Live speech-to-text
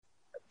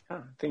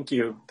Thank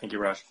you. Thank you,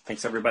 Raj.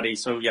 Thanks, everybody.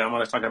 So, I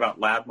want to talk about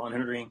lab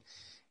monitoring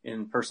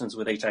in persons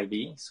with HIV.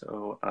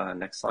 So,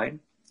 next slide.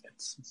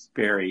 It's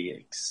very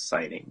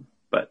exciting,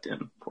 but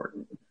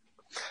important.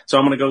 So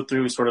I'm going to go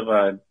through sort of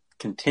a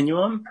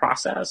continuum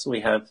process.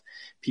 We have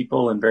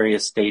people in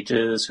various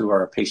stages who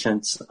are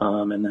patients,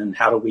 and then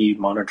how do we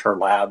monitor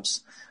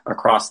labs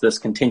across this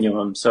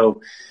continuum?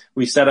 So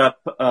we set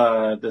up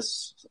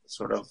this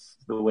sort of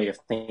the way of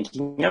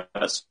thinking of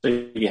us. So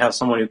you have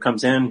someone who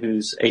comes in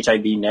who's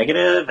HIV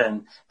negative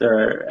and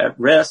they're at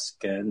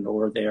risk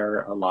or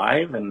they're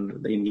alive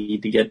and they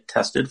need to get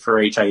tested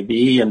for HIV,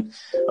 and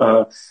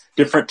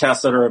different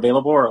tests that are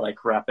available are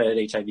like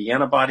rapid HIV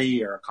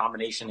antibody or a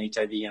combination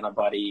HIV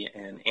antibody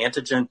and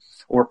antigen,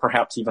 or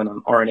perhaps even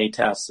an RNA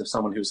test of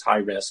someone who's high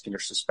risk and you're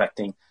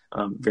suspecting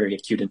very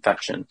acute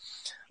infection.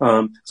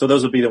 So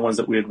those would be the ones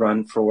that we would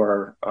run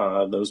for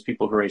those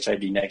people who are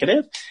HIV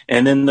negative.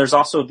 And then there's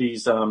also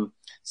these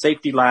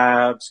safety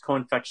labs,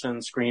 co-infection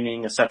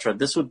screening, etc.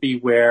 This would be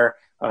where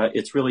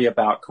it's really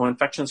about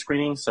co-infection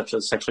screening, such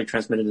as sexually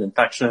transmitted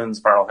infections,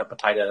 viral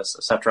hepatitis,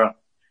 etc.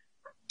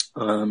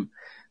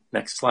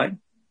 Next slide.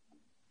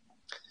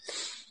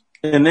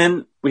 And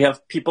then we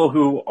have people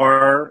who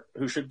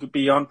should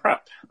be on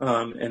PrEP,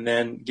 and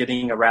then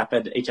getting a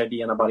rapid HIV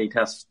antibody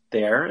test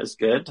there is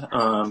good.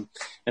 And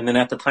then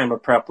at the time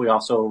of PrEP, we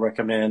also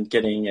recommend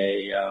getting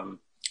a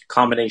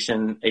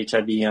combination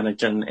HIV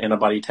antigen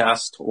antibody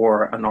test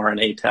or an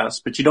RNA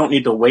test, but you don't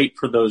need to wait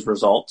for those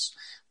results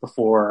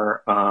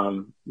before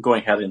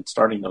going ahead and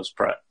starting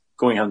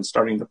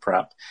the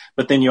PrEP.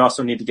 But then you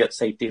also need to get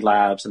safety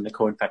labs and the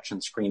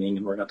co-infection screening,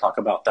 and we're going to talk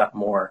about that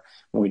more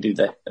when we do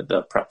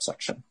the PrEP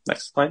section.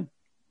 Next slide.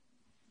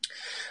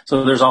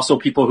 So there's also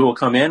people who will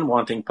come in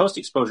wanting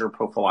post-exposure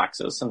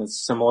prophylaxis, and it's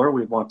similar.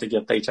 We want to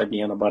get the HIV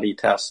antibody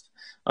test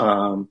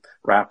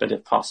rapid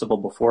if possible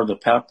before the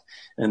PEP,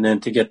 and then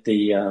to get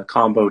the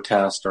combo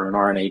test or an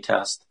RNA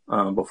test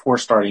before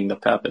starting the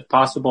PEP if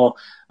possible.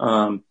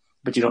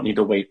 But you don't need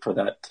to wait for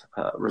that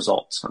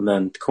results. And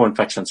then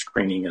co-infection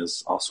screening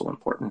is also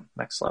important.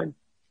 Next slide.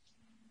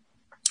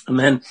 And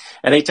then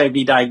at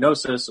HIV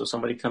diagnosis, so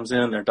somebody comes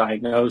in, they're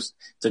diagnosed,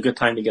 it's a good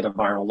time to get a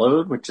viral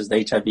load, which is the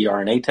HIV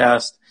RNA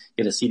test,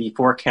 get a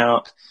CD4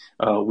 count.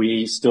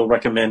 We still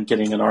recommend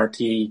getting an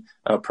RT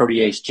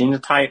protease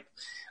genotype.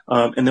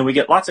 And then we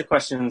get lots of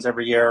questions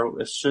every year.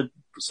 Should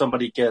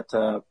somebody get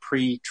a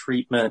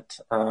pre-treatment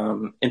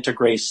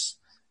integrase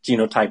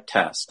genotype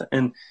test?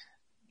 And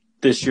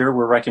this year,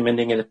 we're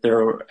recommending it if they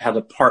had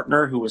a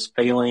partner who was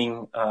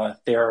failing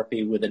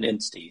therapy with an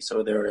INSTI.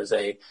 So there is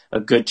a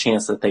good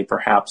chance that they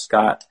perhaps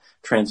got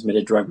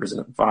transmitted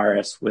drug-resistant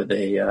virus with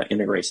a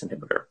integrase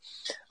inhibitor.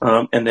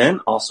 And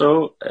then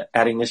also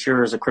adding this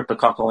year is a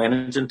cryptococcal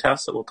antigen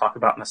test that we'll talk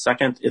about in a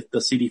second if the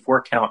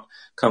CD4 count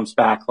comes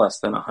back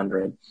less than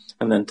 100.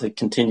 And then to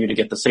continue to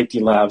get the safety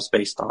labs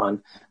based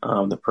on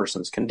the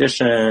person's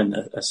condition,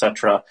 et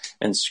cetera,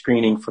 and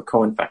screening for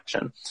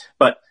co-infection.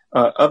 But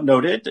of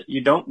noted,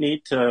 you don't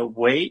need to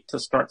wait to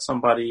start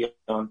somebody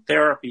on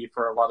therapy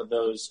for a lot of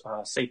those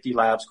safety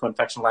labs,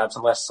 co-infection labs,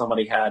 unless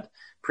somebody had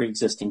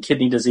pre-existing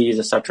kidney disease,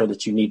 et cetera,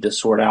 that you need to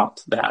sort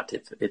out that.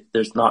 If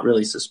there's not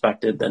really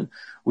suspected, then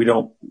we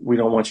don't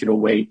want you to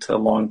wait a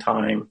long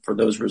time for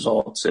those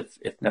results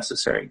if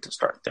necessary to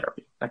start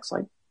therapy. Next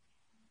slide.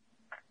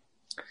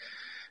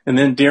 And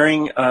then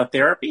during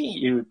therapy,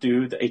 you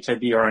do the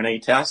HIV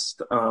RNA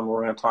test.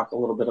 We're going to talk a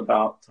little bit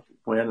about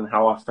when and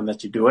how often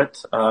that you do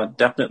it.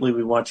 Definitely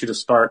we want you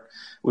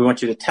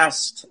to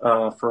test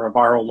for a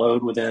viral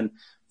load within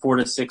 4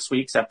 to 6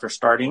 weeks after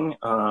starting.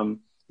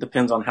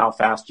 Depends on how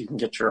fast you can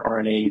get your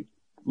RNA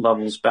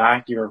levels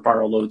back, your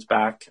viral loads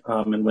back,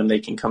 and when they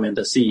can come in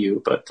to see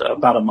you. But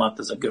about a month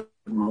is a good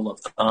rule of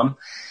thumb.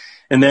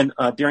 And then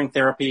during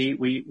therapy,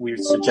 we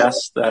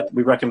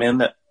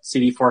recommend that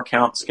CD4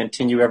 counts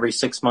continue every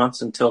 6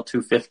 months until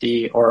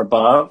 250 or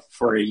above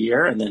for a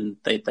year, and then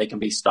they can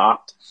be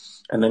stopped.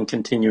 And then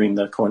continuing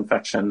the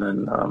co-infection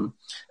and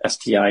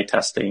STI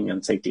testing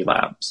and safety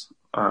labs.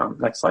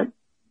 Next slide.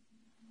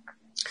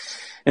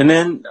 And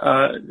then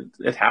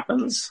it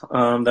happens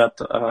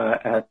that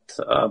at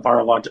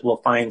virologic, we'll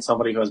find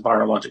somebody who has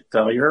virologic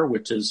failure,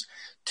 which is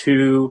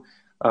 2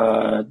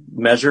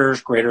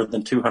 measures greater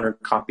than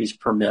 200 copies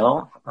per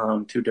mil,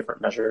 2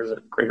 different measures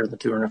at greater than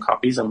 200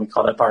 copies, and we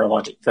call that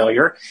virologic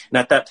failure. And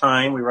at that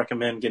time, we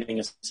recommend getting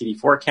a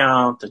CD4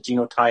 count, a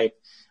genotype,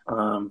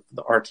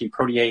 the RT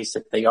protease.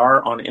 If they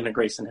are on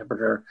integrase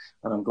inhibitor,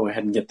 go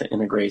ahead and get the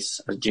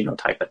integrase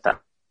genotype at that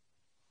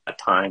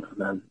time, and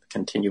then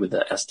continue with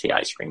the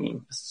STI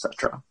screening,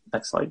 etc.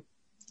 Next slide.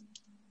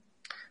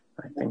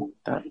 I think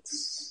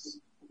that's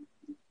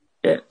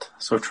it.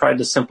 So try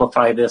to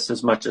simplify this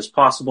as much as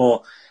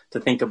possible to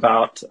think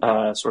about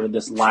sort of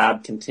this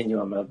lab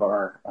continuum of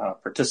our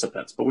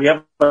participants. But we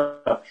have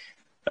a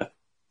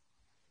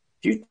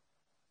few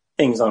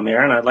things on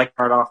there, and I'd like to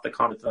start off the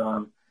comment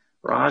with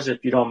Raj,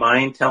 if you don't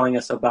mind telling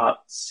us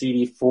about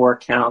CD4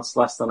 counts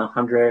less than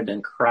 100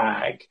 and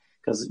CRAG,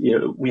 because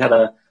we had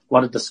a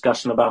lot of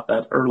discussion about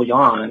that early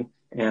on,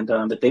 And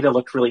the data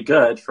looked really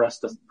good for us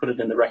to put it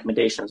in the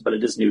recommendations, but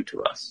it is new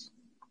to us.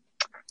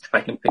 If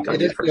I can pick on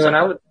it you is for a new, second.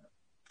 and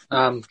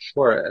I would,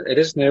 sure, it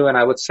is new, and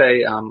I would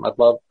say I'd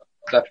love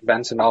Dr.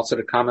 Benson also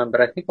to comment,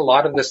 but I think a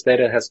lot of this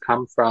data has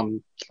come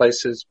from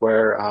places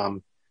where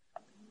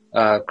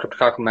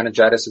cryptococcal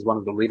meningitis is one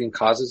of the leading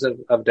causes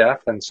of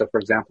death. And so, for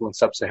example, in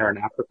sub-Saharan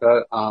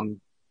Africa,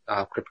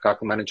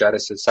 cryptococcal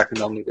meningitis is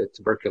second only to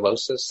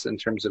tuberculosis in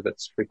terms of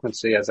its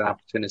frequency as an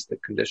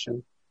opportunistic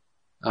condition.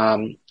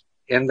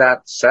 In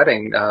that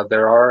setting,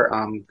 there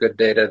are good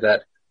data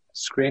that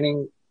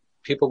screening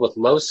people with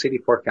low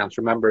CD4 counts,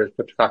 remember,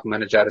 cryptococcal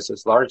meningitis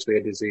is largely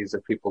a disease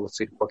of people with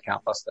CD4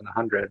 count less than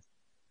 100,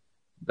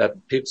 that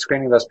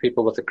screening those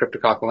people with a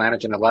cryptococcal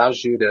antigen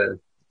allows you to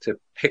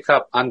pick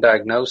up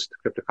undiagnosed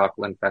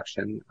cryptococcal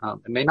infection.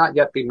 It may not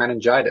yet be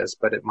meningitis,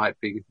 but it might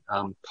be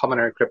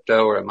pulmonary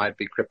crypto, or it might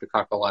be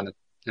cryptococcal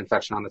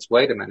infection on its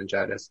way to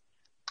meningitis.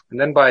 And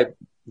then by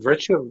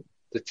virtue of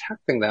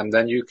detecting them,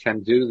 then you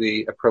can do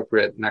the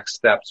appropriate next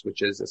steps,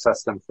 which is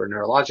assess them for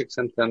neurologic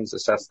symptoms,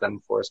 assess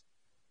them for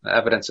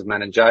evidence of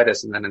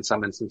meningitis, and then in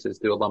some instances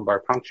do a lumbar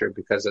puncture,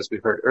 because as we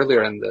heard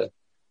earlier in the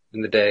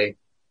day,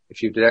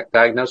 if you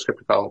diagnose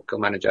cryptococcal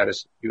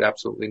meningitis, you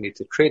absolutely need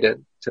to treat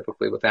it,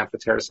 typically with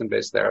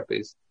amphotericin-based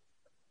therapies.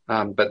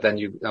 But then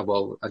you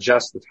will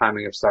adjust the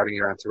timing of starting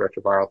your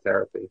antiretroviral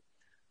therapy.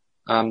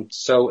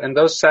 So in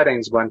those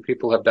settings, when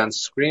people have done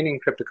screening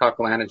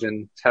cryptococcal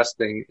antigen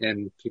testing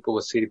in people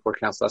with CD4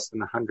 counts less than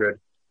 100,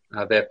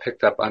 they have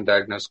picked up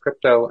undiagnosed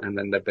crypto, and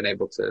then they've been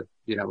able to,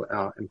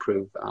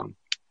 improve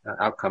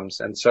outcomes.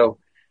 And so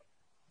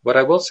what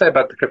I will say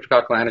about the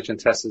cryptococcal antigen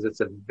test is it's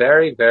a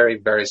very, very,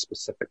 very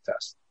specific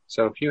test.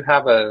 So if you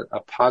have a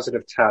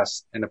positive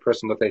test in a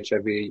person with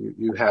HIV,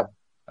 you have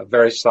a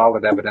very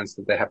solid evidence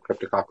that they have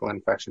cryptococcal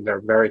infection. There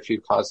are very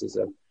few causes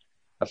of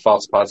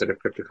false positive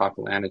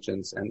cryptococcal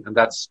antigens, and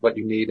that's what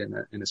you need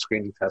in a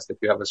screening test. If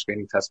you have a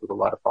screening test with a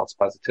lot of false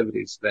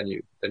positivities, then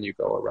you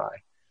go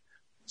awry.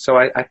 So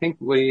I think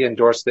we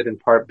endorsed it in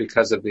part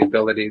because of the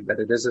ability that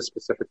it is a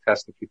specific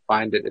test. If you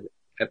find it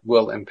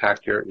will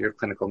impact your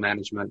clinical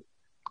management,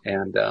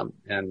 and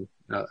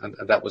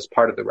that was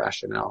part of the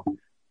rationale.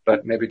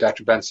 But maybe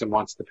Dr. Benson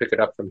wants to pick it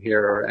up from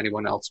here, or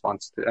anyone else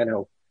wants to. I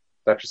know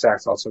Dr.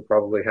 Sachs also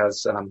probably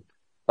has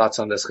thoughts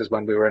on this, because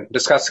when we were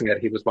discussing it,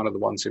 he was one of the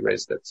ones who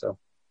raised it. So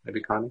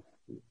maybe Connie?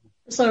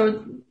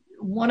 So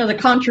one of the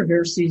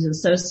controversies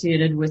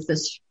associated with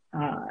this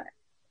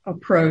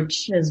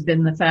approach has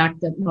been the fact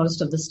that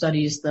most of the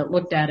studies that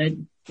looked at it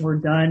were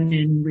done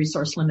in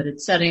resource-limited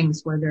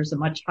settings where there's a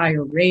much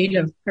higher rate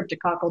of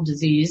cryptococcal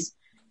disease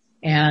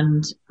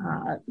and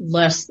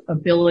less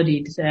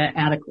ability to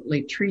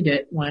adequately treat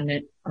it when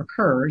it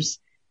occurs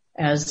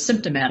as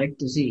symptomatic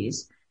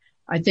disease.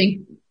 I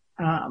think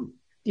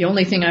the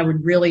only thing I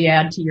would really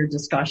add to your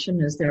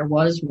discussion is there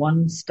was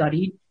one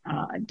study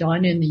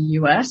done in the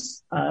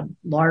U.S., a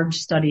large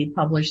study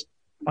published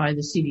by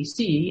the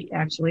CDC,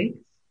 actually,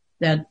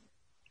 that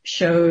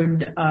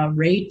showed a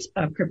rate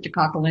of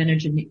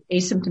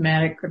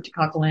asymptomatic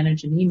cryptococcal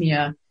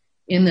antigenemia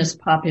in this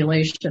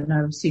population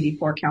of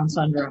CD4 counts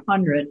under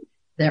 100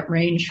 that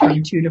range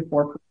from 2 to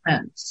 4%.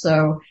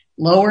 So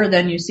lower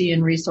than you see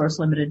in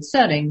resource-limited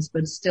settings,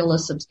 but still a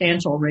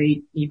substantial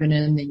rate even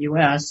in the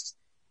U.S.,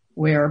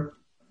 where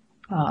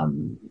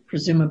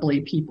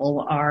presumably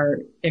people are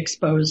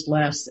exposed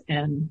less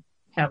and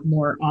have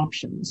more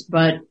options.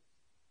 But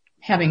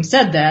having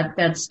said that,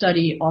 that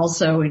study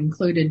also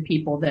included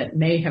people that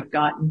may have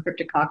gotten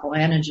cryptococcal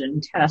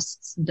antigen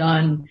tests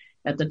done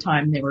at the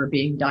time they were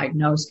being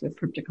diagnosed with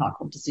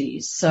cryptococcal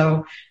disease.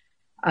 So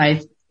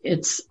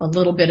it's a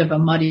little bit of a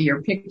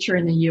muddier picture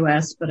in the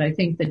U.S., but I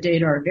think the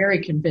data are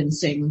very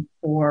convincing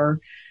for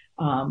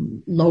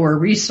lower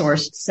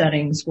resourced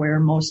settings where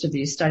most of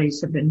these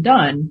studies have been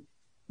done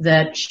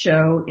that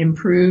show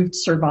improved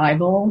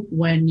survival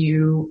when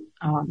you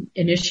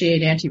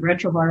initiate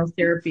antiretroviral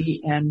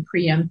therapy and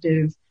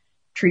preemptive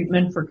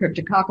treatment for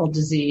cryptococcal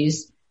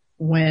disease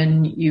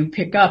when you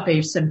pick up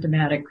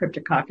asymptomatic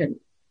cryptococcal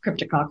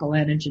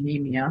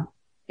antigenemia.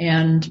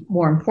 And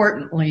more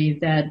importantly,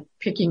 that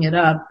picking it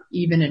up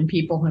even in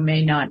people who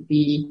may not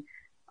be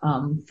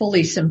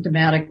fully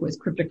symptomatic with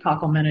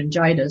cryptococcal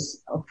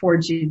meningitis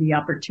affords you the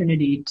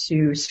opportunity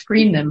to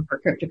screen them for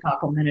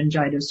cryptococcal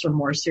meningitis or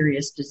more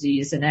serious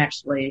disease and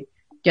actually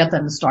get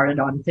them started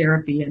on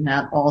therapy, and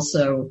that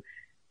also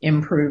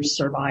improves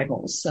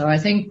survival. So I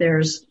think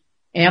there's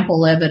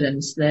ample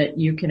evidence that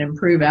you can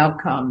improve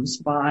outcomes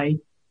by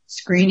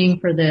screening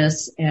for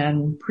this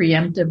and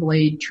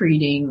preemptively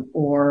treating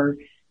or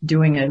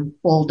doing a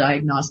full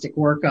diagnostic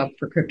workup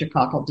for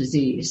cryptococcal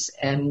disease.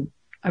 And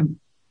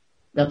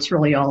that's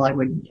really all I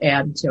would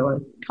add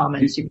to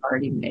comments you've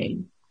already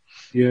made.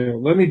 Yeah,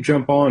 let me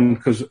jump on,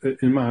 because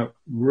in my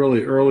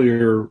really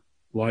earlier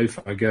life,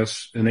 I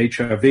guess, in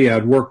HIV,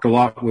 I'd worked a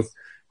lot with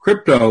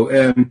crypto,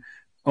 and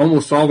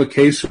almost all the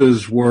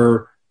cases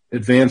were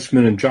advanced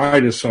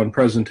meningitis on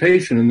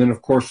presentation. And then,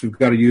 of course, we've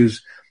got to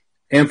use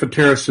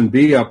amphotericin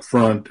B up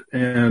front.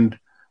 And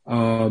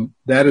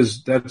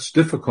that's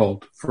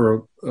difficult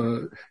for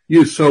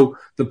use. So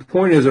the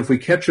point is, if we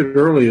catch it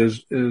early,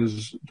 as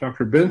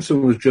Dr.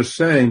 Benson was just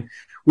saying,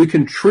 we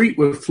can treat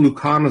with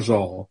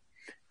fluconazole,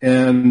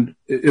 and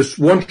it's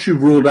once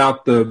you've ruled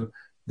out the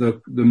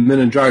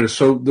meningitis.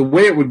 So the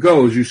way it would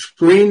go is you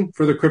screen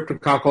for the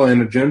cryptococcal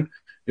antigen.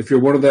 If you're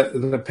one of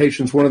the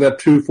patients, one of that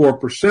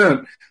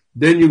 2-4%,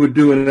 then you would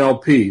do an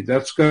LP.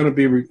 That's going to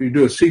be, you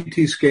do a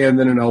CT scan,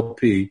 then an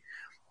LP.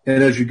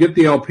 And as you get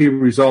the LP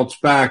results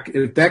back,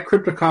 if that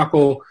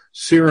cryptococcal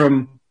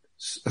CSF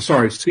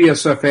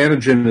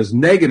antigen is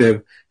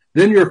negative,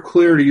 then you're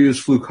clear to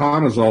use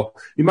fluconazole.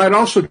 You might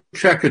also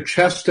check a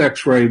chest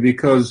x-ray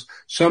because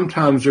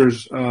sometimes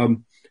there's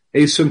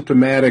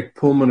asymptomatic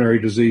pulmonary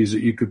disease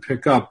that you could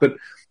pick up. But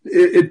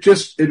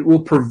it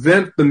will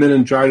prevent the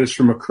meningitis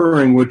from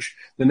occurring, which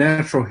the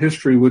natural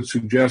history would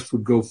suggest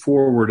would go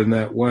forward in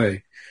that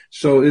way.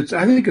 So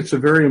I think it's a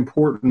very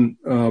important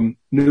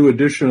new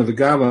addition of the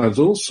guidelines, a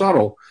little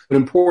subtle, but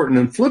important.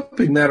 And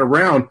flipping that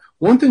around,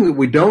 one thing that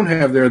we don't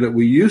have there that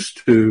we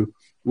used to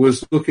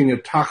was looking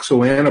at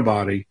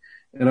toxoantibody.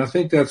 And I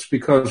think that's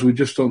because we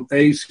just don't,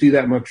 see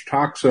that much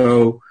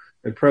toxo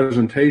at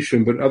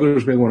presentation, but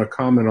others may want to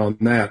comment on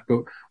that.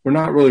 But we're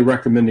not really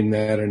recommending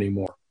that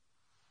anymore.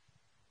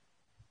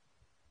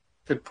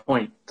 Good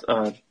point.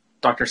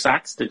 Dr.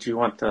 Sachs, did you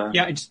want to?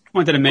 Yeah, I just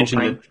wanted to mention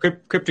that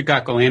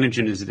cryptococcal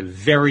antigen is a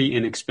very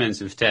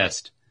inexpensive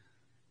test.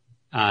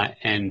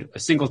 And a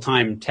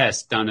single-time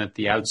test done at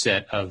the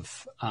outset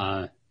of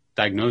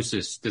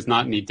diagnosis does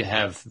not need to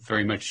have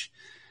very much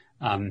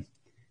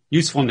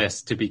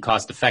usefulness to be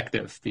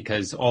cost-effective,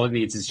 because all it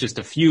needs is just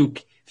a few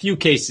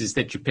cases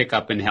that you pick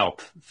up and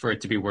help for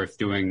it to be worth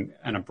doing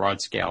on a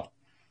broad scale.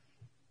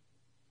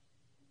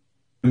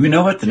 Do we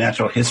know what the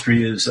natural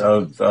history is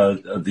of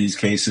these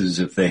cases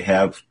if they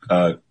have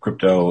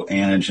crypto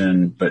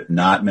antigen but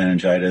not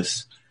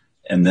meningitis,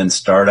 and then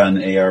start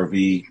on ARV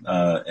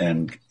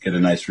and get a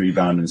nice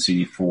rebound in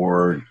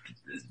CD4?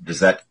 Does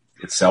that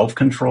itself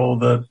control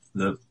the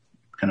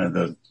kind of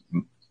the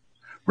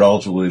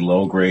relatively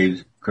low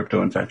grade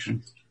crypto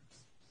infection?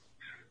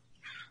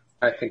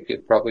 I think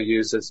you'd probably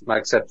use, as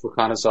Mike said,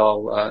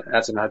 fluconazole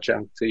as an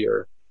adjunct to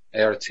your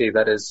ART.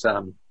 That is,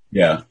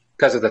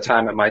 because of the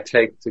time it might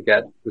take to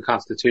get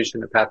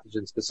reconstitution of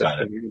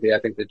pathogen-specific immunity. I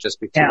think there'd just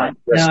be too much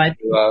risk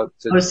to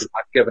not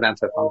give an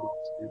antifungal.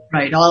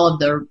 Right. All of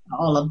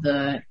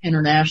the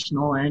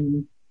international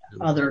and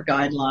other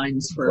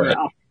guidelines for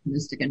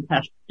opportunistic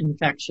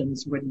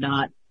infections would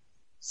not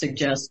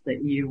suggest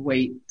that you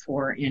wait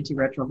for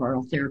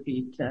antiretroviral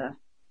therapy to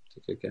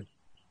kick in.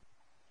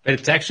 But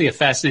it's actually a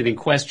fascinating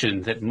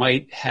question that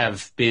might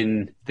have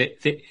been,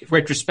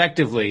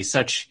 retrospectively,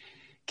 such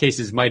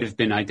cases might have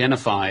been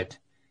identified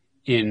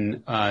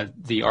in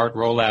the ART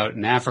rollout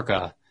in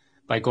Africa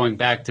by going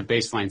back to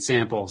baseline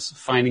samples,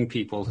 finding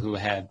people who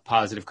had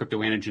positive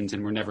cryptoantigens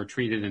and were never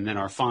treated and then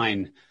are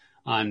fine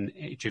on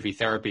HIV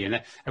therapy.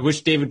 And I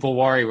wish David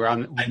Bulwari were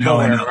on the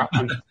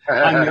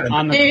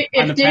panel.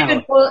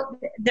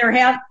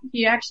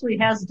 He actually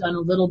has done a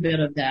little bit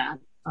of that.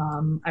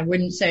 I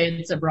wouldn't say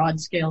it's a broad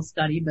scale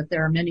study, but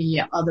there are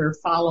many other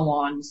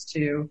follow-ons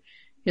to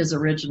his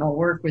original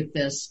work with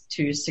this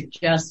to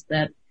suggest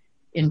that,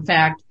 in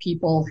fact,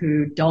 people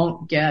who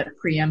don't get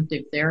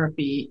preemptive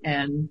therapy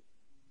and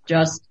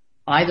just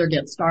either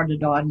get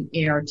started on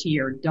ART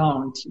or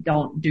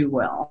don't do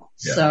well.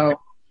 Yeah. So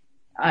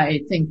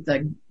I think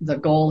the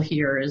goal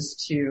here is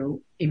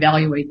to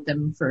evaluate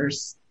them for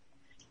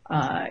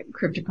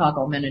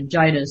cryptococcal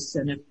meningitis,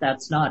 and if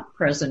that's not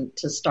present,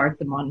 to start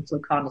them on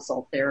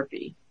fluconazole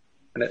therapy.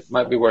 And it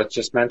might be worth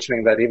just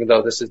mentioning that even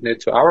though this is new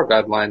to our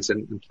guidelines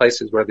and in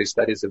places where these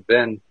studies have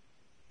been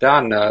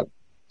done,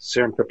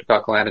 serum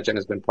cryptococcal antigen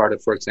has been part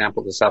of, for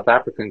example, the South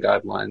African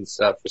guidelines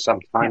for some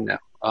time now,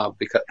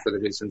 because for the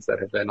reasons that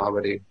have been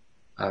already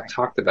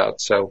talked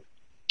about. So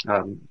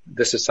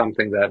this is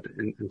something that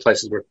in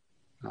places where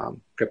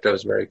crypto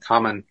is very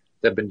common,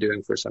 they've been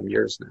doing for some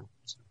years now.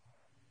 So.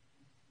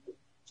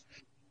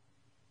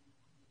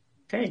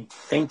 Okay,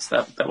 thanks.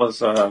 That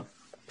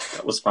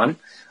was fun.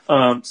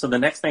 So the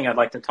next thing I'd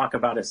like to talk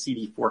about is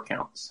CD4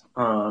 counts.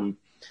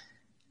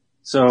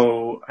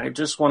 So I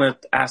just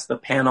want to ask the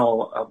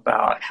panel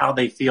about how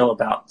they feel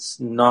about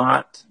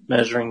not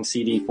measuring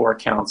CD4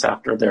 counts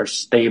after they're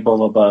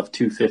stable above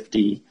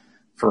 250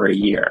 for a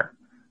year.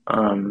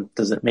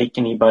 Does it make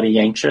anybody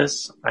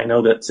anxious? I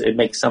know that it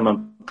makes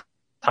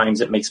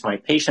sometimes it makes my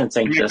patients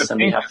anxious, and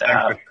we have to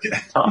have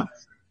talk.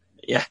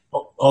 Yeah.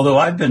 Although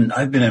I've been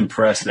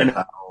impressed at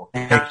how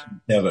patients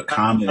have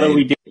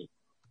accommodated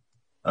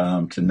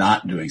to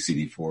not doing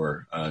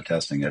CD4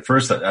 testing. At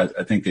first,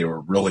 I think they were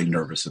really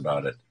nervous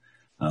about it.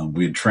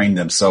 We had trained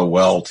them so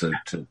well to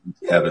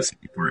have a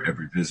CD4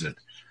 every visit,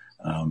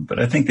 but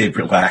I think they've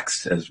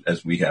relaxed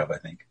as we have. I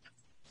think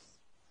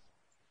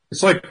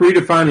it's like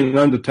redefining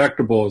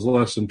undetectable as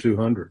less than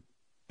 200.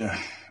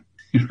 Yeah,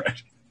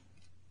 right.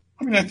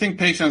 I mean, I think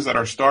patients that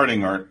are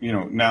starting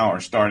now are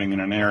starting in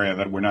an area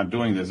that we're not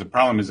doing this. The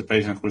problem is the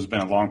patient who's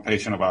been a long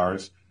patient of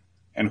ours,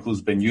 and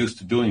who's been used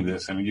to doing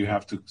this, and you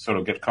have to sort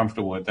of get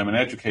comfortable with them and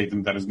educate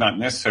them that it's not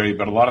necessary.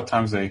 But a lot of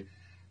times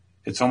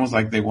it's almost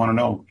like they want to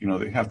know.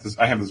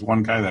 I have this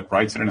one guy that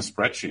writes it in a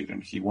spreadsheet,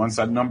 and he wants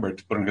that number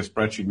to put in his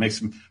spreadsheet.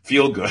 Makes him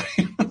feel good.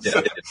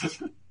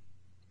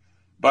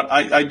 But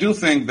I do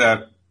think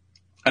that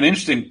an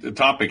interesting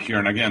topic here,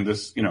 and again,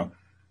 this,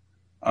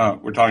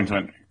 we're talking to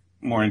a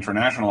more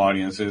international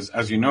audience, is,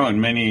 as you know,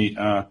 in many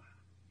of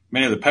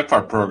the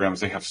PEPFAR programs,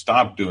 they have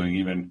stopped doing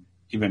even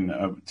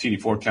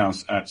CD4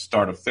 counts at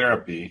start of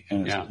therapy,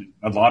 and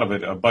a lot of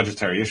it a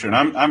budgetary issue.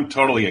 And I'm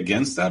totally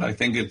against that. I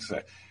think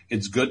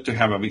it's good to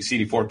have a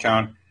CD4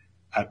 count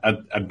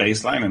at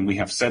baseline, and we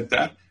have said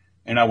that.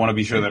 And I want to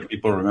be sure that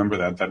people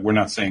remember that we're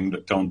not saying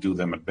that don't do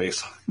them at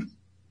baseline.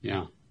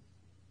 Yeah.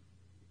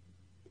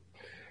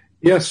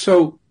 Yeah.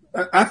 So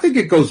I think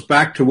it goes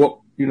back to what,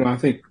 I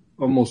think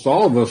almost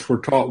all of us were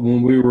taught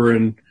when we were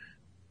in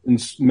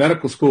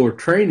medical school or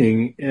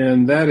training,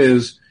 and that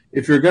is,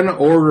 if you're going to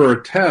order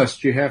a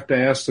test, you have to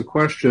ask the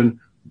question,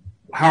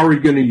 how are you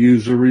going to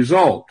use the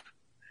result?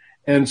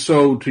 And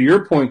so to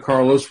your point,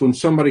 Carlos, when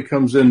somebody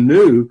comes in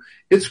new,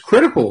 it's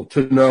critical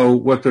to know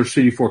what their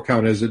CD4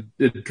 count is.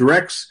 It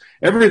directs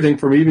everything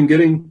from even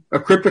getting a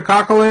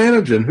cryptococcal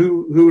antigen.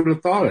 Who would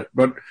have thought it?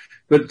 But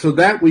so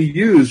that we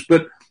use.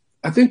 But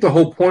I think the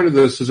whole point of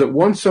this is that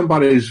once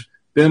somebody's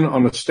been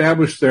on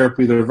established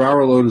therapy, their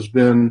viral load has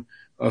been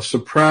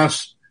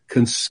suppressed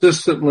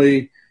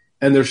consistently,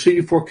 and their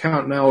CD4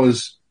 count now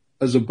is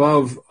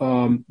above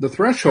the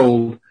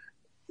threshold,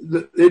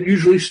 it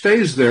usually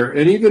stays there.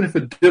 And even if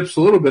it dips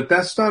a little bit,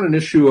 that's not an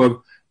issue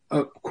of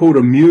quote,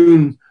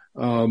 immune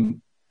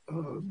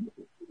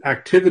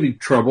activity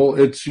trouble.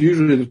 It's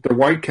usually that the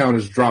white count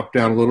has dropped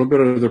down a little bit,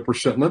 or the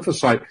percent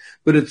lymphocyte,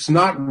 but it's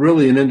not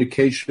really an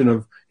indication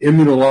of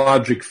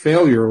immunologic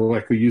failure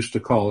like we used to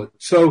call it.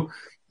 So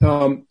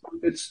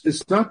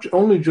it's not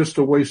only just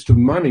a waste of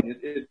money.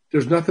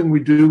 There's nothing we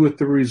do with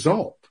the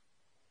result.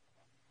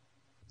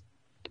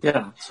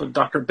 Yeah. So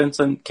Dr.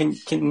 Benson,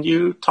 can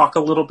you talk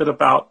a little bit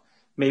about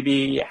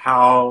maybe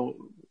how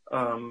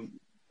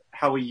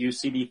we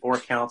use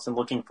CD4 counts and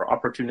looking for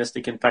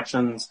opportunistic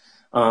infections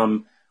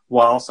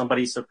while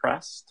somebody's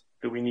suppressed?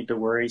 Do we need to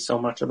worry so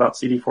much about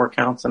CD4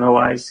 counts and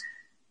OIs?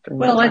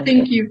 Well, I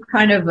think you've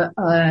kind of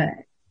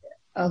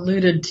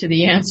alluded to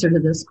the answer to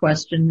this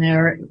question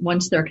there.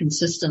 Once they're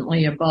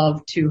consistently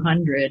above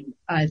 200,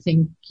 I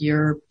think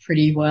you're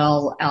pretty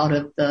well out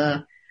of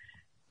the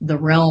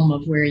realm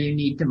of where you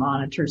need to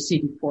monitor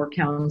CD4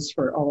 counts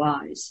for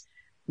OIs.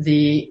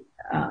 The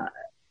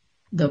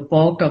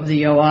bulk of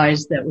the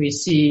OIs that we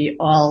see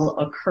all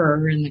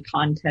occur in the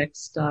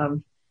context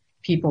of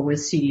people with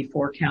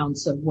CD4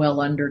 counts of well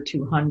under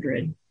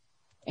 200.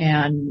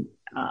 And,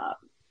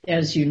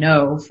 as you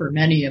know, for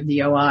many of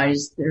the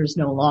OIs, there's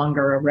no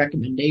longer a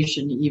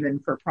recommendation even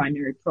for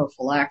primary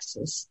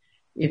prophylaxis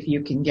if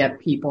you can get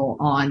people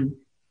on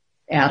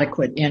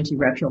adequate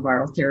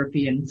antiretroviral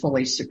therapy and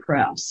fully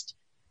suppressed,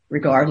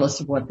 regardless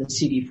of what the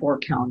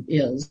CD4 count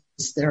is.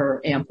 There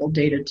are ample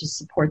data to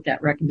support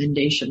that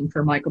recommendation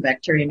for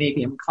Mycobacterium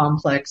avium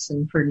complex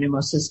and for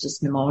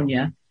pneumocystis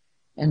pneumonia.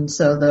 And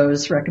so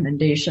those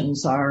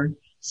recommendations are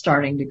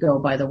starting to go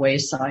by the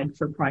wayside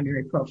for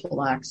primary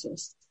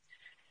prophylaxis.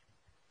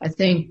 I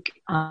think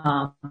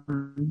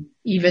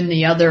even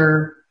the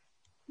other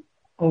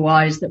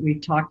OIs that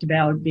we've talked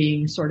about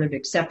being sort of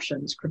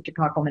exceptions,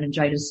 cryptococcal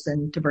meningitis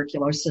and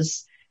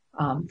tuberculosis,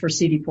 for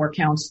CD4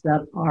 counts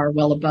that are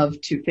well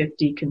above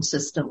 250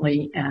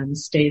 consistently and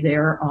stay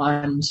there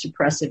on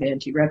suppressive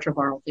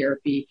antiretroviral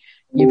therapy,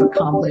 you've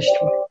accomplished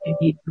what you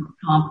need to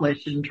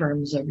accomplish in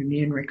terms of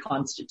immune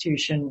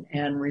reconstitution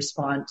and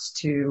response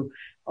to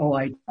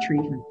OI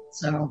treatment.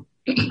 So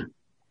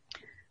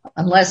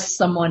unless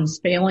someone's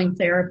failing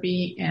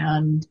therapy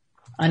and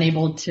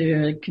unable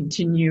to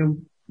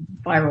continue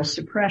viral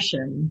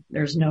suppression,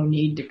 there's no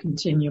need to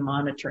continue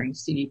monitoring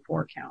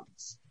CD4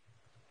 counts.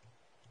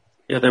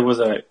 Yeah,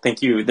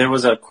 thank you. There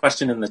was a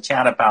question in the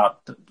chat about,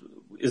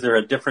 is there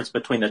a difference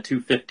between a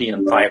 250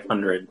 and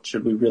 500?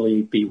 Should we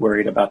really be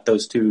worried about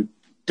those two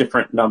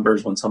different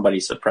numbers when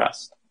somebody's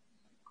suppressed?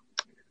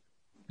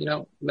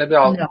 Maybe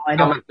I'll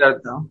comment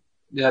that.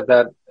 Yeah,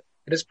 that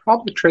it is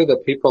probably true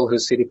that people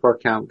whose CD4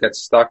 count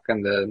gets stuck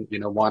in the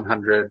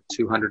 100,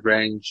 200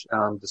 range,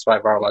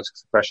 despite virologic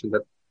suppression,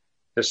 that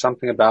there's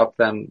something about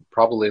them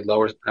probably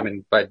lower. I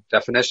mean, by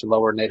definition,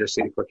 lower native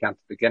CD4 count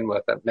to begin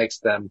with that makes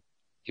them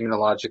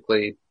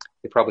immunologically,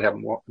 they probably have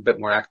a bit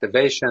more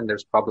activation.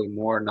 There's probably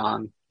more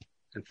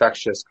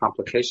non-infectious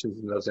complications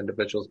in those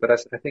individuals. But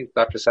as I think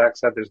Dr. Saag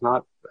said, there's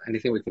not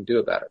anything we can do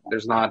about it.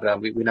 There's not,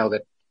 we know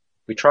that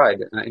we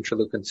tried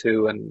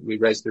interleukin-2 and we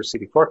raised their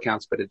CD4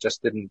 counts, but it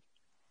just didn't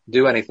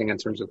do anything in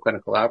terms of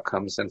clinical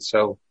outcomes. And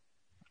so,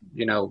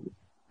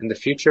 in the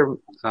future,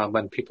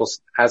 when people,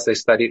 as they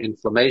study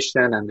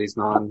inflammation and these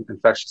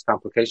non-infectious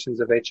complications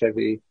of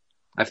HIV,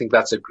 I think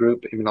that's a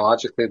group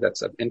immunologically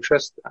that's of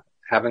interest.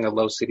 Having a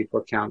low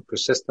CD4 count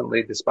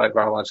persistently despite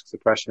virologic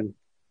suppression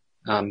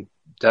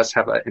does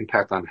have an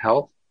impact on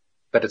health,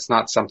 but it's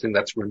not something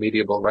that's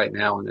remediable right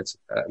now, and it's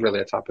really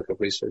a topic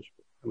of research.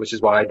 which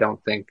is why I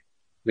don't think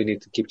we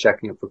need to keep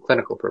checking it for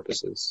clinical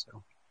purposes.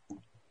 So.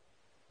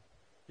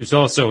 There's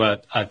also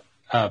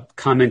a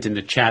comment in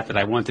the chat that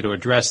I wanted to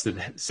address,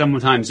 that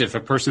sometimes if a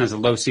person has a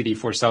low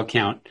CD4 cell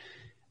count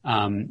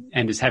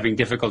and is having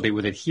difficulty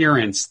with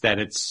adherence, that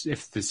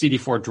if the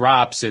CD4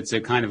 drops, it's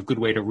a kind of good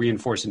way to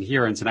reinforce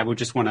adherence. And I would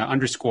just want to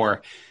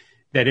underscore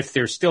that if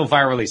they're still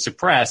virally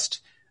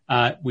suppressed,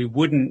 we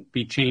wouldn't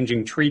be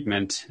changing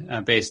treatment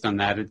based on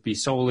that. It'd be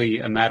solely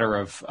a matter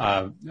of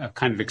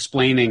kind of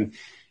explaining,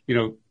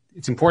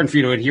 it's important for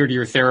you to adhere to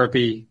your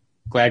therapy.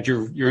 Glad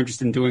you're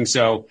interested in doing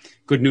so.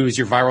 Good news,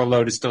 your viral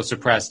load is still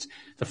suppressed.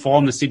 The fall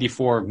in the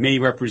CD4 may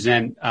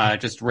represent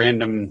just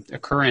random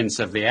occurrence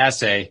of the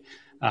assay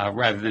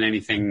rather than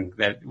anything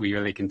that we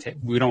really can take.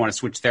 We don't want to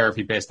switch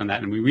therapy based on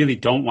that, and we really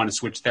don't want to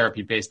switch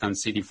therapy based on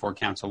CD4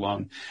 counts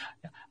alone.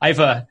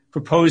 I've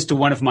proposed to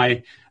one of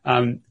my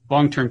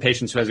long-term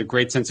patients who has a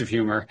great sense of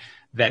humor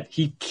that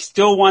he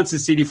still wants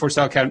his CD4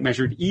 cell count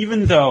measured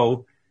even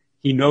though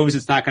he knows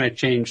it's not going to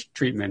change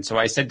treatment. So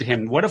I said to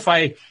him, what if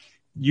I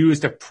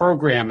used a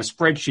program, a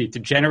spreadsheet, to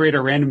generate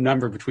a random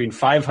number between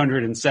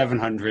 500 and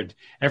 700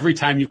 every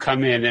time you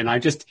come in, and I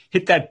just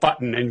hit that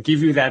button and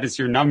give you that as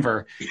your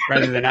number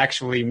rather than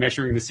actually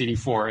measuring the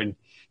CD4. And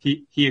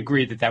he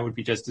agreed that would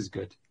be just as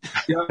good.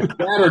 Yeah,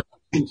 that or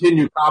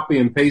continue copy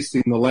and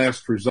pasting the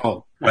last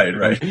result.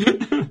 Right.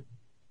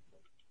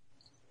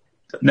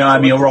 No, I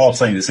mean, we're all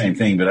saying the same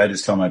thing, but I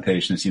just tell my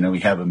patients, we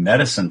have a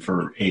medicine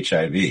for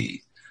HIV,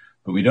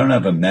 but we don't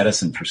have a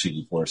medicine for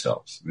CD4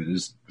 cells.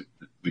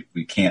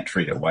 We can't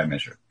treat it. Why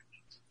measure?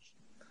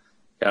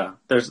 Yeah,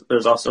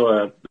 there's also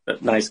a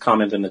nice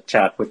comment in the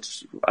chat,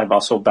 which I've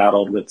also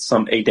battled with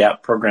some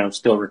ADAP programs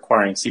still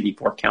requiring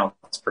CD4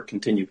 counts for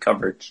continued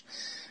coverage.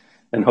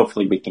 And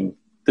hopefully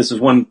this is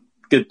one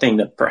good thing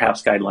that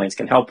perhaps guidelines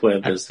can help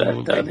with.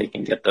 Absolutely. Is that they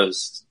can get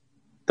those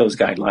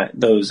guidelines,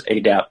 those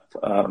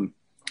ADAP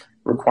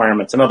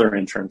requirements and other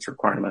insurance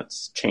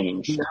requirements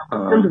changed.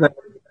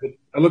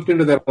 I looked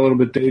into that a little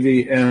bit,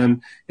 Davey,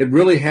 and it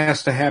really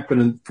has to happen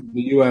in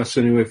the U.S.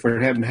 anyway, for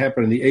it hadn't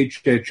happened in the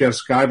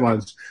HHS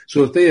guidelines.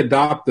 So if they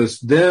adopt this,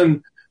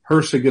 then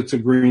HRSA gets a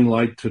green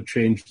light to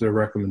change their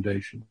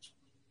recommendations.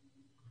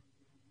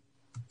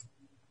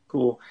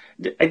 Cool.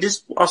 I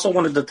just also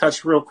wanted to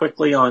touch real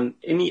quickly on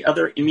any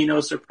other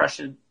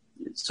immunosuppression.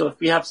 So if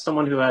we have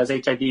someone who has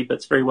HIV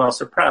but's very well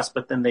suppressed,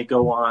 but then they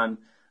go on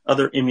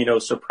other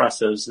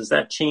immunosuppressives, does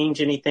that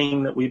change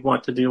anything that we'd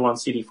want to do on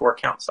CD4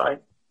 count side?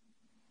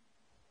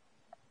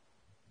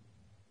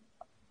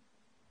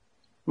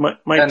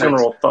 My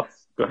general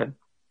thoughts. Go ahead.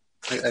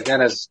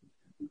 Again, as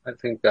I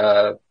think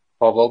Paul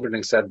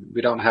Volberding said,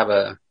 we don't have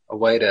a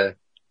way to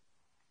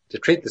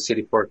treat the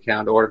CD4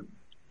 count, or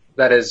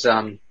that is,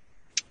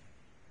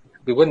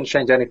 we wouldn't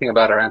change anything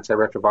about our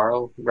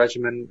antiretroviral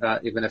regimen,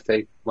 even if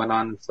they went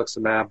on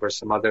infliximab or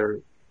some other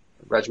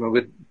regimen.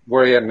 We'd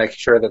worry and make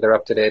sure that they're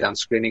up to date on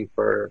screening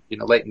for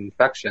latent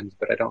infections,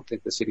 but I don't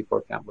think the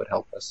CD4 count would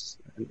help us,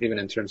 even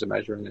in terms of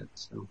measuring it.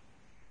 So.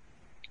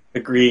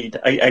 Agreed.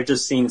 I've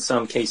just seen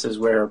some cases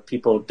where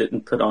people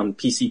didn't put on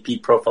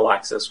PCP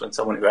prophylaxis when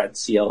someone who had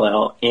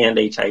CLL and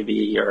HIV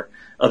or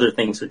other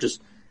things. So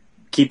just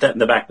keep that in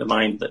the back of the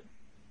mind that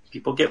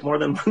people get more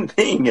than one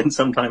thing, and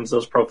sometimes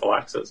those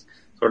prophylaxis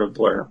sort of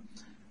blur.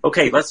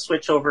 Okay, let's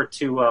switch over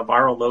to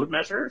viral load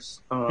measures.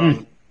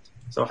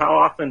 So how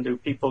often do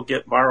people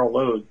get viral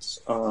loads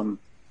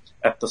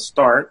at the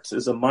start?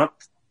 Is a month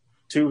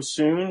too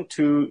soon,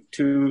 too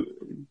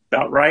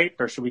about right,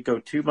 or should we go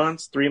 2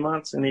 months, 3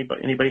 months?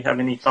 Anybody have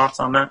any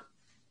thoughts on that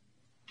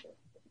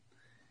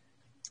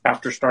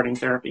after starting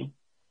therapy?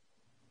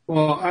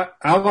 Well,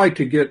 I like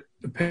to get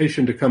the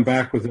patient to come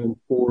back within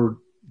 4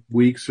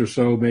 weeks or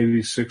so,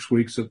 maybe 6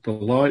 weeks at the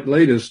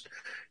latest,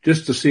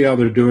 just to see how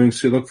they're doing,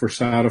 look for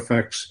side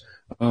effects,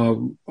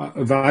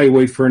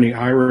 evaluate for any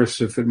iris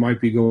if it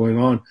might be going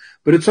on.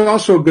 But it's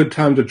also a good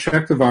time to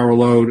check the viral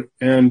load,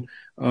 and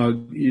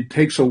it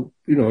takes a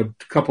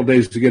couple of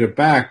days to get it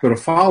back, but a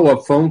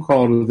follow-up phone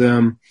call to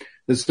them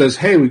that says,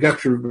 hey, we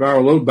got your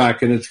viral load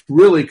back and it's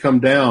really come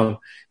down,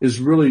 is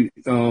really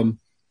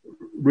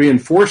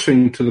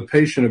reinforcing to the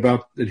patient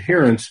about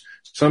adherence.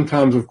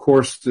 Sometimes, of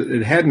course,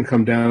 it hadn't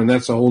come down, and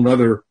that's a whole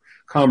other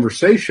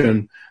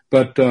conversation,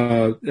 but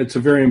it's a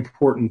very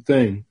important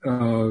thing.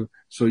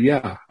 So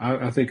yeah,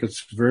 I think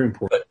it's very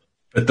important.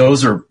 But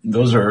those are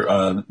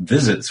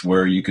visits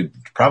where you could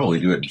probably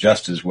do it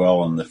just as well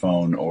on the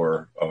phone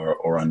or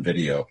on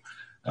video,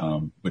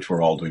 which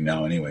we're all doing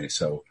now anyway.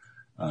 So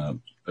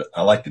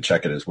I like to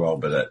check it as well.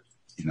 But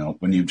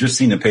when you've just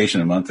seen a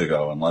patient a month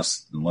ago,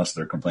 unless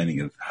they're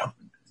complaining of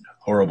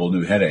horrible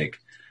new headache,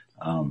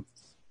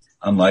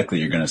 unlikely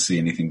you're going to see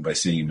anything by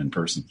seeing them in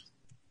person.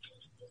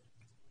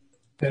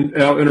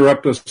 And I'll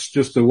interrupt us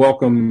just to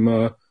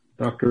welcome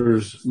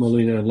Drs.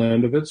 Molina and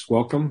Landovitz.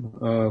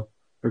 Welcome.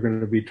 They're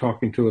going to be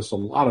talking to us a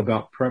lot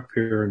about PrEP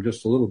here in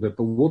just a little bit,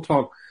 but we'll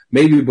talk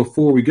maybe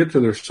before we get to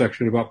their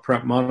section about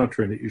PrEP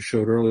monitoring that you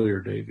showed earlier,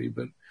 Davey,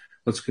 but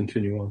let's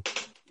continue on.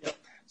 Yep.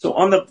 So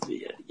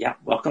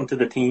welcome to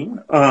the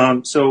team.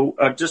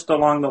 Just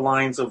along the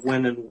lines of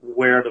when and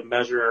where to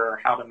measure, or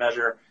how to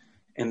measure,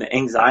 and the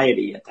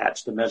anxiety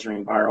attached to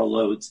measuring viral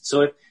loads.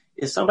 So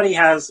if somebody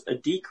has a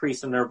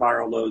decrease in their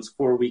viral loads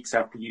 4 weeks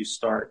after you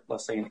start,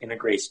 let's say an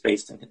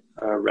integrase-based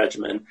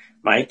regimen,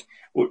 Mike,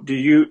 but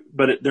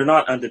they're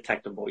not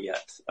undetectable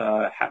yet.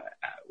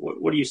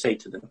 What do you say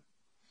to them?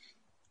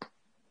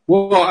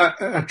 Well,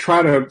 I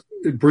try to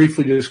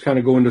briefly just kind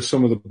of go into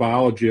some of the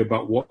biology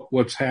about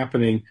what's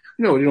happening.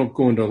 You don't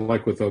go into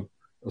like with a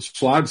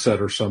slide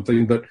set or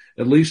something, but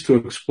at least to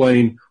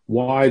explain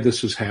why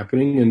this is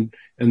happening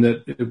and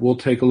that it will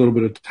take a little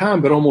bit of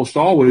time, but almost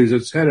always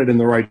it's headed in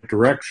the right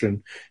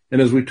direction.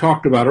 And as we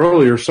talked about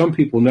earlier, some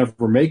people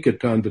never make it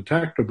to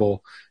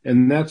undetectable,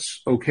 and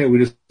that's okay. We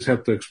just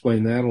have to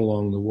explain that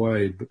along the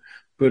way.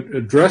 But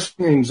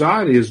addressing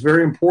anxiety is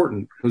very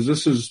important because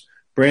this is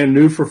brand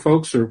new for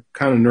folks. They're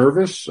kind of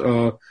nervous.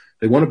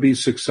 They want to be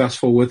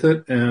successful with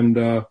it. And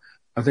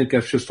I think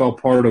that's just all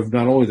part of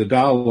not only the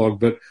dialogue,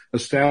 but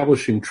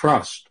establishing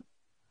trust.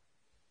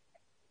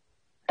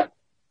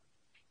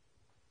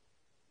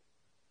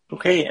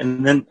 Okay.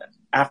 And then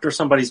after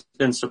somebody's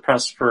been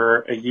suppressed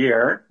for a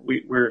year,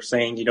 we're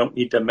saying you don't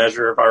need to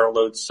measure viral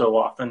loads so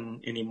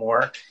often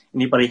anymore.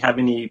 Anybody have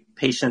any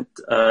patient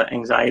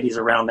anxieties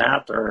around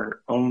that,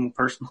 or own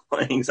personal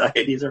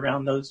anxieties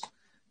around those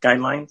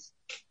guidelines?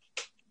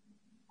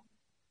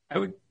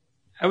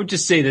 I would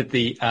just say that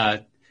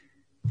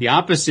the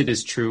opposite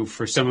is true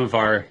for some of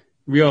our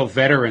real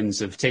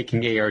veterans of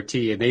taking ART,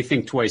 and they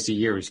think twice a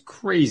year is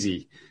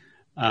crazy.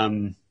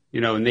 And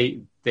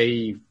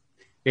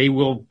they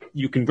will,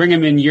 you can bring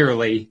them in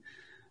yearly.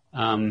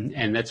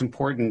 And that's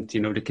important,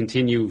 to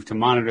continue to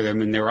monitor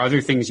them. And there are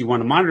other things you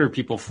want to monitor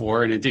people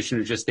for in addition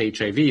to just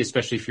HIV,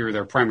 especially if you're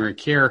their primary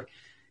care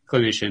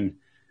clinician.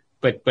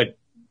 But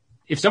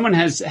if someone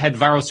has had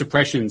viral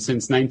suppression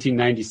since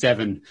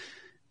 1997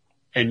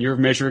 and you're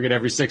measuring it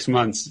every 6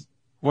 months,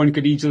 one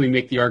could easily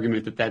make the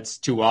argument that that's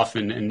too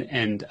often.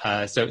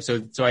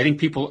 So I think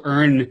people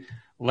earn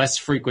less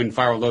frequent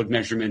viral load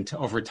measurement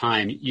over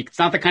time. It's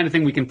not the kind of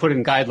thing we can put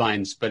in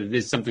guidelines, but it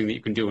is something that you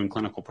can do in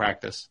clinical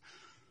practice.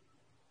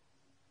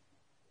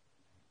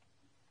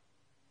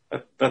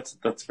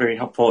 That's very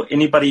helpful.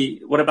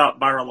 What about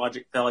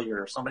virologic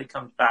failure? If somebody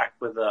comes back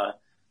with a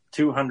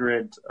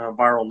 200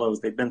 viral loads,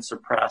 they've been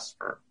suppressed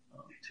for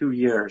 2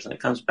 years, and it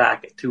comes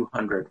back at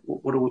 200.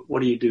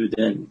 What do you do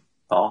then,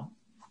 Paul?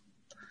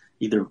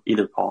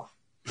 Either Paul.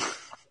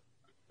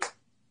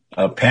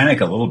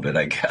 Panic a little bit,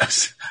 I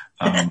guess.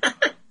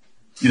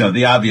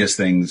 The obvious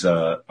things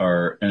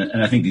are,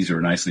 and I think these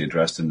are nicely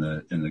addressed in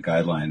the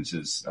guidelines,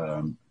 is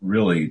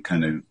really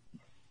kind of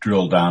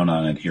drill down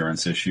on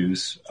adherence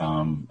issues.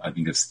 I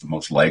think it's the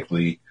most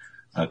likely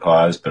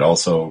cause, but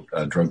also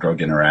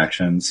drug-drug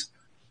interactions.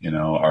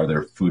 Are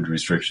there food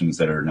restrictions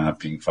that are not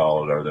being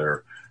followed? Are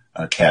there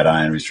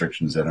cation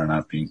restrictions that are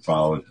not being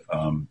followed?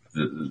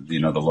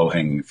 The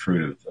low-hanging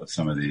fruit of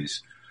some of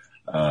these.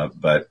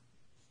 But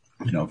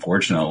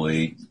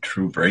fortunately,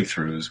 true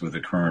breakthroughs with the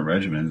current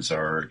regimens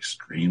are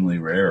extremely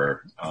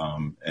rare,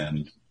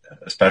 and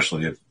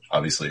especially if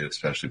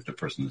the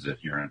person is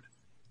adherent.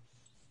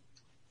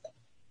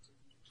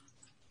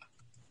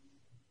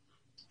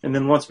 And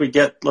then once we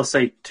get, let's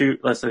say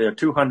they're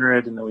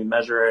 200, and then we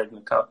measure it,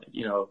 and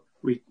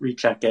we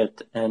recheck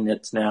it, and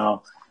it's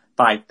now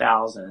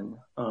 5,000.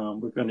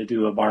 We're going to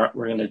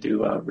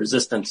do a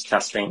resistance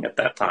testing at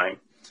that time,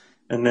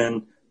 and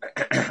then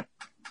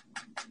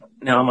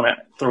now I'm going to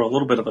throw a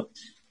little bit of a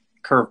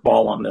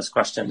curveball on this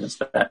question. Is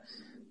that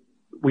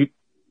we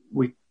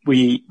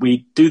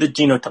do the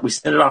genotype, we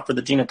send it off for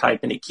the genotype,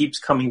 and it keeps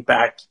coming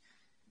back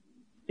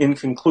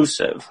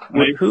inconclusive.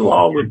 Who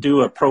all would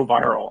do a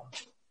proviral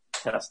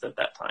test at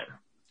that time?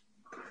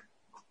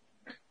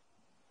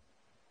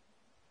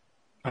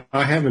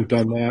 I haven't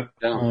done that.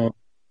 No.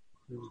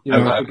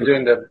 I'm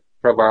doing the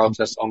proviral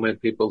test only in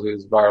people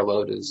whose viral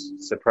load is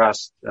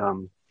suppressed.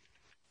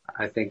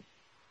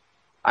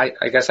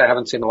 I guess I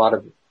haven't seen a lot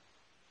of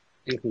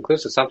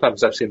inconclusive.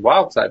 Sometimes I've seen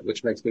wild type,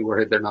 which makes me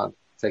worried they're not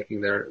taking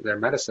their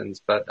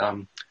medicines. But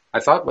I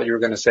thought what you were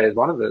going to say is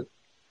one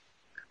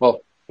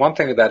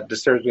thing that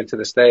disturbs me to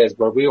this day is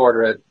where we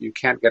order it, you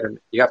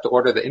have to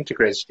order the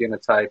integrase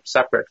genotype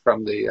separate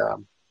from the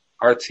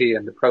RT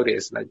and the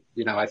protease. And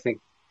I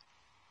think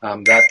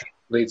that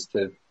leads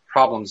to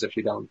problems if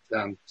you don't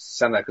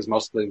send that, because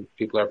mostly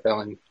people are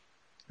failing.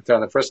 If they're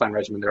on the first line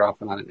regimen, they're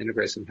often on an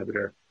integrase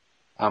inhibitor.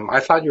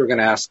 I thought you were going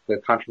to ask the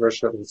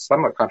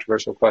somewhat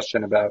controversial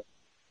question about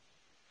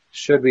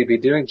should we be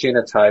doing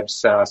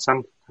genotypes.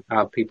 Some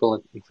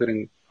people,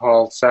 including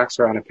Paul Sachs,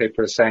 are on a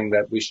paper saying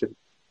that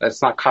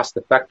it's not cost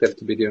effective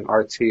to be doing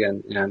RT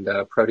and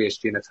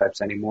protease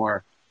genotypes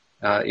anymore,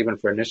 even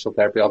for initial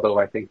therapy, although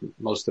I think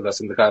most of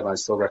us in the guidelines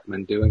still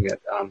recommend doing it.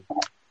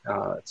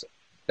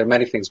 There are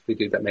many things we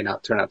do that may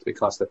not turn out to be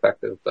cost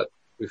effective, but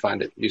we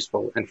find it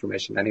useful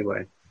information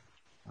anyway.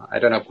 I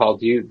don't know, Paul,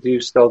 do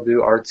you still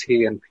do RT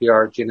and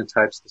PR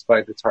genotypes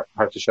despite it's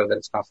hard to show that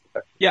it's cost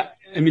effective? Yeah,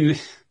 I mean,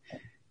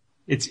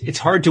 it's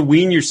hard to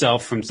wean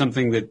yourself from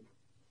something that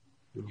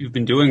you've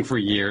been doing for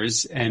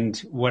years. And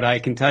what I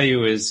can tell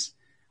you is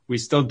we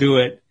still do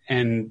it,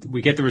 and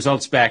we get the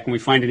results back, and we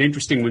find it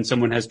interesting when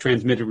someone has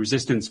transmitted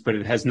resistance, but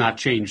it has not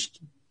changed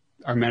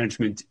our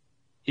management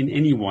in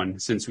anyone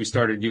since we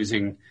started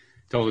using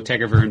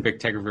dolutegravir and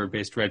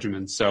bictegravir-based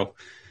regimens. So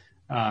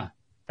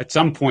at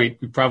some point,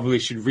 we probably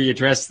should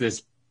readdress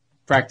this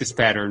practice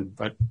pattern,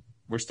 but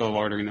we're still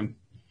ordering them.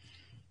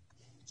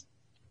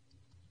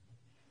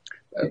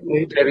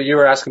 Davey, you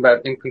were asking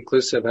about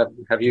inconclusive.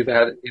 Have you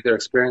had either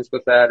experience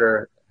with that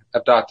or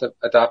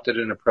adopted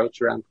an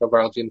approach around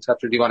proviral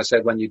genotypes, or do you want to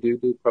say when you do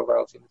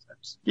proviral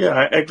genotypes?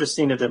 Yeah, I've just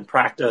seen it in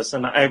practice,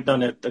 and I've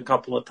done it a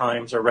couple of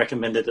times or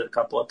recommended it a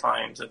couple of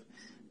times.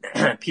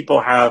 If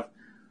people have,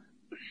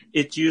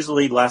 it's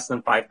usually less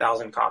than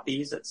 5,000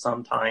 copies. That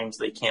sometimes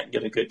they can't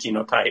get a good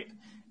genotype.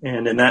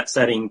 And in that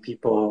setting,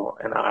 people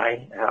and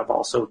I have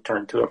also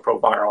turned to a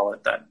proviral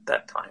at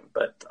that time.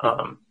 But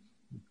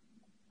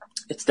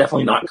it's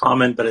definitely not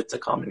common, but it's a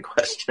common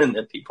question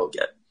that people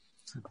get.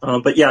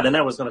 But yeah, then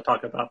I was going to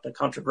talk about the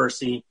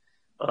controversy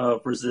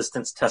of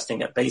resistance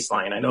testing at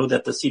baseline. I know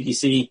that the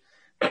CDC,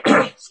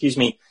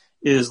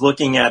 is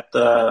looking at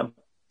the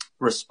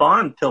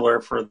respond pillar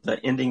for the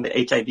ending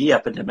the HIV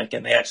epidemic,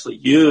 and they actually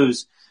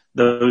use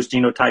those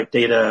genotype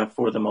data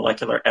for the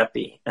molecular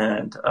epi.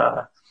 And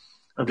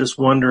I'm just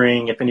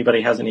wondering if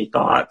anybody has any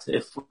thoughts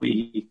if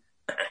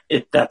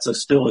that's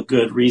still a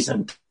good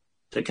reason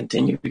to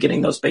continue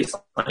getting those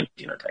baseline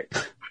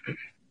genotypes.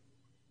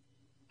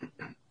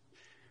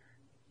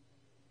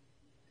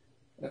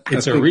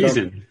 It's a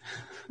reason.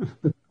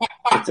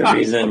 It's a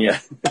reason, yeah.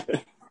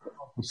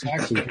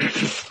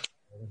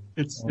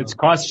 It's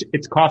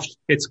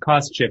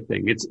cost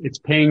shifting. It's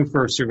paying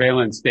for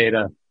surveillance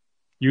data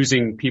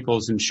using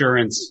people's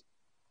insurance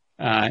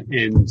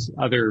and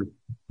other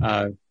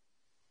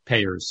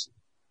payers.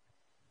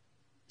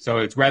 So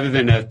it's rather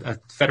than a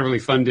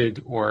federally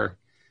funded or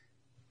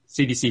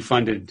CDC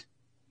funded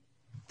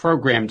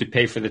program to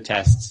pay for the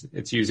tests,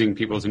 it's using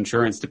people's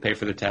insurance to pay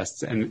for the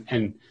tests,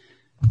 and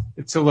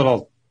it's a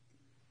little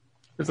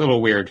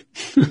weird.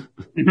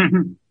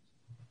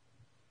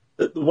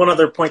 One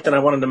other point that I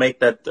wanted to make,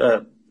 that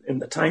in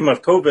the time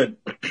of COVID,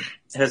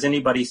 has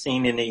anybody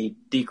seen any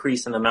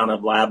decrease in the amount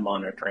of lab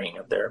monitoring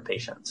of their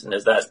patients? And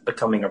is that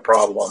becoming a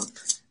problem?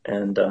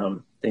 And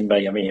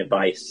anybody have any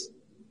advice?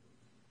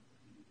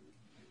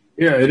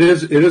 Yeah, it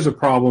is a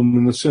problem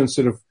in the sense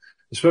that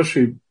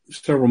especially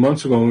several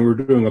months ago when we were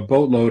doing a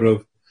boatload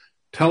of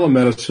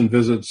telemedicine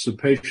visits, the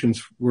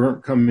patients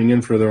weren't coming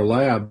in for their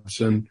labs.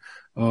 And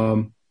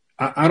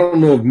I don't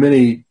know of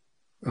many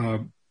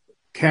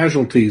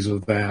casualties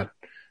of that.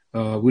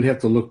 We'd have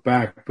to look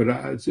back, but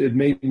it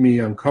made me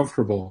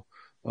uncomfortable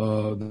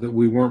that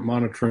we weren't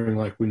monitoring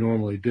like we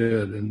normally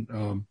did.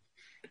 And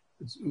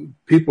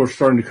people are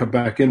starting to come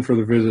back in for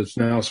the visits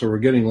now, so we're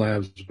getting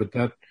labs, but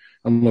I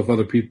don't know if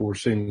other people were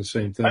seeing the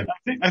same thing.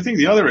 I think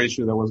the other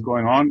issue that was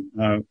going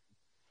on,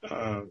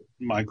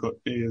 Michael,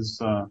 is,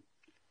 our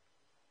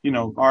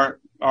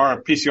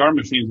PCR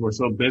machines were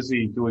so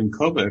busy doing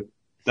COVID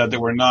that there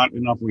were not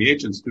enough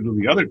reagents to do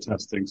the other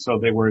testing. So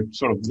they were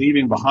sort of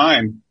leaving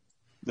behind.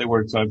 They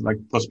were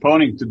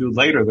postponing to do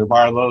later their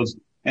viral loads.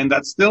 And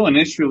that's still an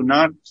issue,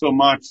 not so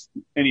much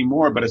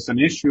anymore, but it's an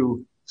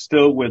issue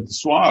still with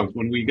swabs.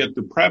 When we get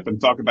to PrEP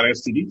and talk about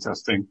STD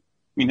testing,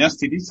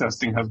 STD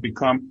testing has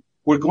become,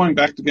 we're going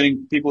back to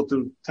getting people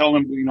to tell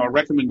them, a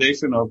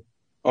recommendation of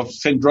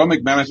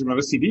syndromic management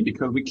of STD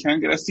because we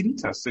can't get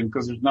STD testing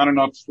because there's not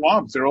enough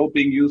swabs. They're all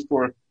being used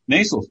for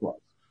nasal swabs.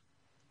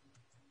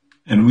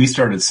 And we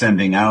started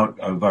sending out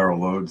viral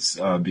loads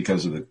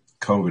because of the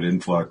COVID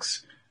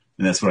influx.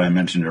 And that's what I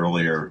mentioned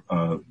earlier,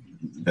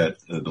 that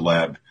the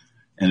lab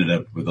ended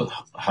up with a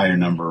higher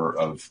number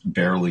of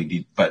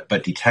barely but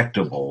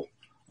detectable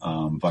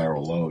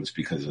viral loads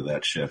because of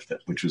that shift,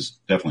 which was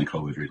definitely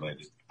COVID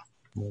related.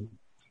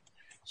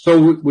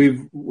 So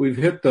we've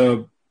hit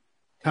the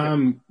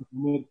time,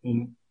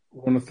 and I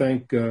want to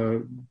thank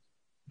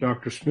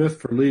Dr.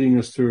 Smith for leading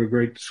us through a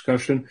great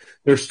discussion.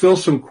 There's still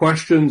some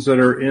questions that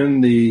are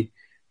in the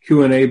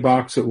Q&A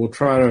box that we'll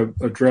try to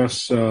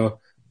address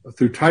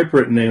through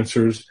typewritten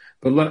answers.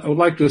 But I would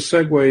like to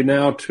segue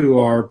now to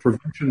our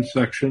prevention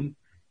section.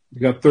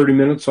 We've got 30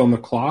 minutes on the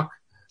clock.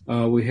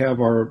 We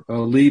have our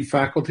lead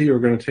faculty who are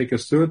going to take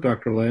us through it,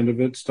 Dr.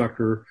 Landovitz,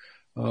 Dr.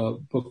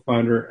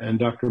 Bookbinder, and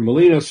Dr.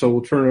 Molina. So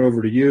we'll turn it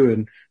over to you,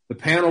 and the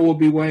panel will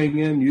be weighing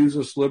in. Use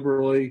us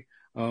liberally.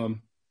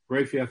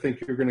 Rafi, I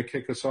think you're going to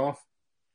kick us off.